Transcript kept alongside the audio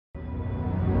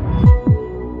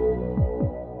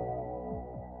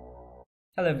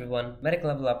Hello everyone, Medical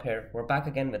Level Up here. We're back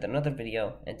again with another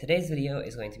video, and today's video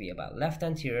is going to be about left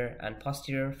anterior and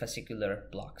posterior fascicular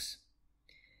blocks.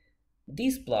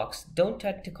 These blocks don't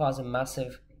tend to cause a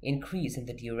massive increase in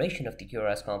the duration of the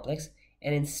QRS complex,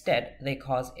 and instead they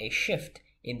cause a shift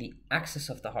in the axis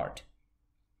of the heart.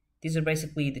 These are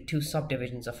basically the two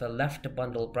subdivisions of a left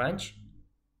bundle branch.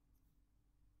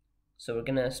 So we're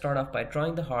going to start off by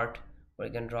drawing the heart. We're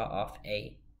going to draw off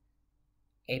a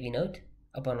AV node,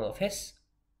 a bundle of His.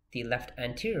 The left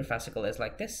anterior fascicle is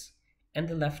like this, and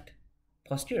the left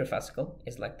posterior fascicle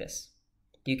is like this.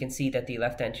 You can see that the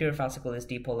left anterior fascicle is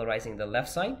depolarizing the left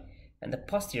side, and the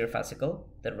posterior fascicle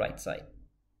the right side.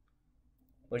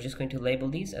 We're just going to label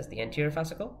these as the anterior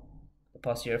fascicle, the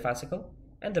posterior fascicle,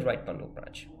 and the right bundle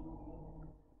branch.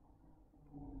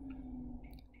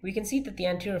 We can see that the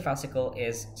anterior fascicle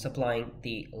is supplying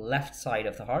the left side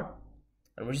of the heart,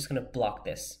 and we're just going to block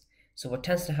this. So what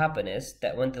tends to happen is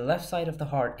that when the left side of the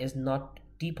heart is not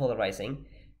depolarizing,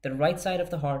 the right side of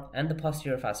the heart and the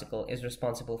posterior fascicle is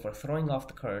responsible for throwing off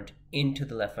the current into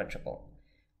the left ventricle.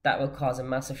 That will cause a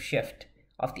massive shift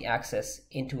of the axis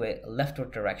into a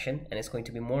leftward direction, and it's going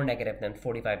to be more negative than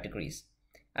 45 degrees.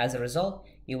 As a result,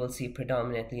 you will see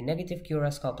predominantly negative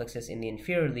QRS complexes in the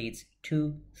inferior leads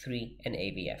 2, 3, and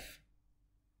AVF.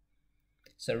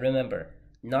 So remember,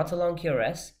 not a long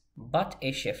QRS, but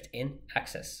a shift in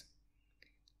axis.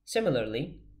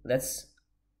 Similarly, let's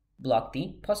block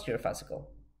the posterior fascicle.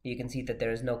 You can see that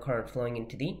there is no current flowing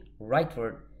into the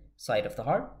rightward side of the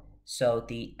heart, so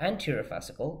the anterior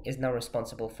fascicle is now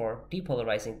responsible for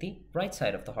depolarizing the right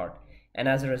side of the heart, and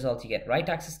as a result you get right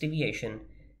axis deviation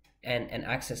and an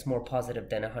axis more positive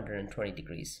than 120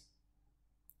 degrees.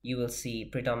 You will see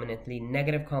predominantly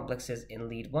negative complexes in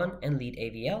lead 1 and lead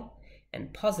AVL,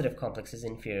 and positive complexes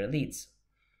in inferior leads,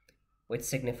 which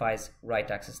signifies right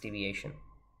axis deviation.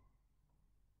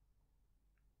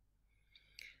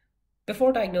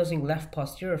 Before diagnosing left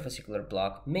posterior fascicular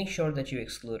block, make sure that you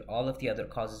exclude all of the other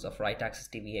causes of right axis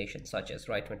deviation, such as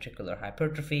right ventricular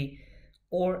hypertrophy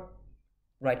or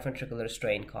right ventricular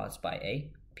strain caused by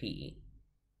a PE.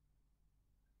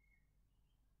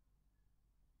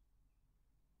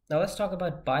 Now let's talk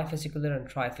about bifascicular and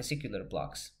trifascicular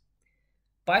blocks.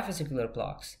 Bifascicular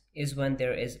blocks is when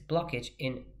there is blockage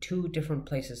in two different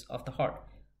places of the heart.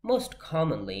 Most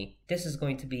commonly, this is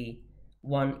going to be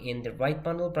one in the right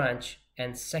bundle branch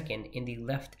and second in the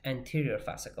left anterior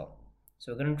fascicle.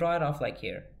 So we're going to draw it off like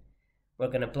here. We're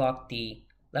going to block the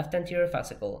left anterior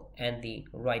fascicle and the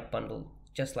right bundle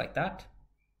just like that.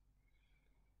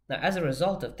 Now as a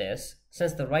result of this,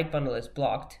 since the right bundle is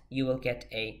blocked, you will get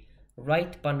a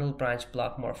right bundle branch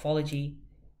block morphology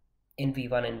in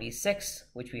V1 and V6,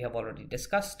 which we have already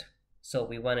discussed. So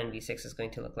V1 and V6 is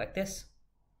going to look like this.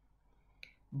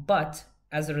 But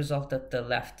as a result of the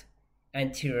left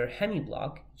anterior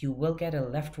hemiblock, you will get a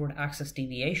leftward axis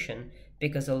deviation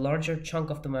because a larger chunk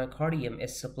of the myocardium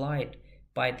is supplied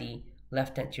by the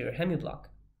left anterior hemiblock.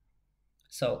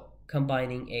 So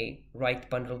combining a right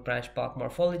bundle branch block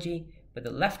morphology with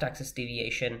a left axis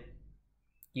deviation,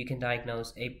 you can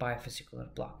diagnose a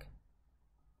bifascicular block.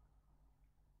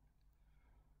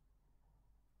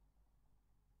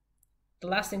 The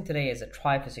last thing today is a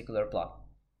trifascicular block.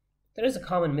 There is a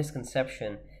common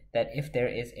misconception that if there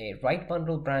is a right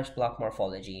bundle branch block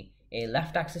morphology, a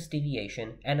left axis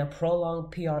deviation, and a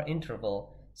prolonged PR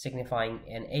interval signifying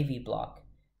an AV block,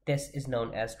 this is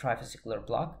known as trifascicular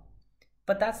block,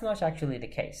 but that's not actually the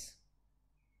case.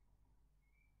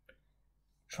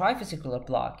 Trifascicular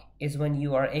block is when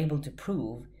you are able to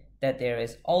prove that there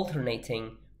is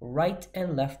alternating right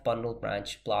and left bundle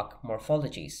branch block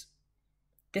morphologies.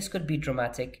 This could be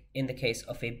dramatic in the case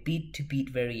of a beat-to-beat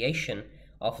variation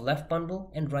of left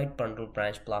bundle and right bundle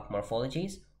branch block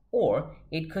morphologies, or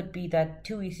it could be that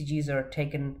two ECGs are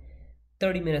taken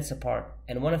 30 minutes apart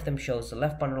and one of them shows a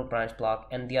left bundle branch block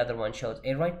and the other one shows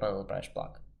a right bundle branch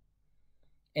block.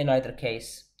 In either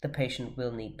case, the patient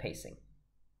will need pacing.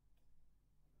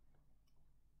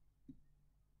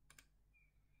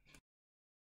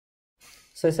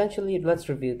 So essentially, let's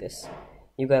review this.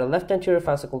 You've got a left anterior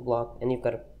fascicle block and you've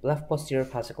got a left posterior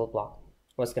fascicle block.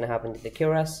 What's going to happen to the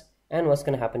QRS and what's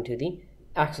going to happen to the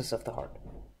axis of the heart.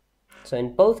 So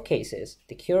in both cases,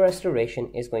 the QRS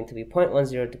duration is going to be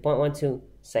 0.10 to 0.12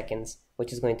 seconds,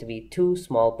 which is going to be two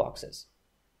small boxes.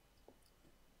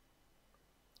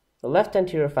 The left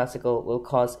anterior fascicle will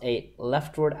cause a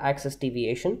leftward axis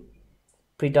deviation,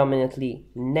 predominantly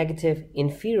negative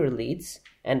inferior leads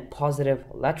and positive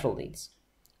lateral leads.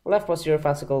 Left posterior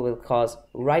fascicle will cause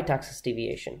right axis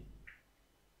deviation.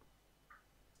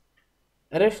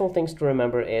 Additional things to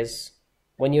remember is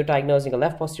When you're diagnosing a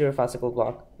left posterior fascicle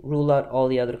block, rule out all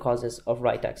the other causes of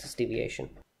right axis deviation.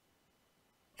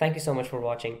 Thank you so much for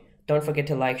watching. Don't forget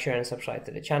to like, share, and subscribe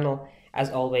to the channel.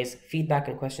 As always, feedback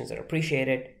and questions are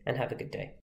appreciated, and have a good day.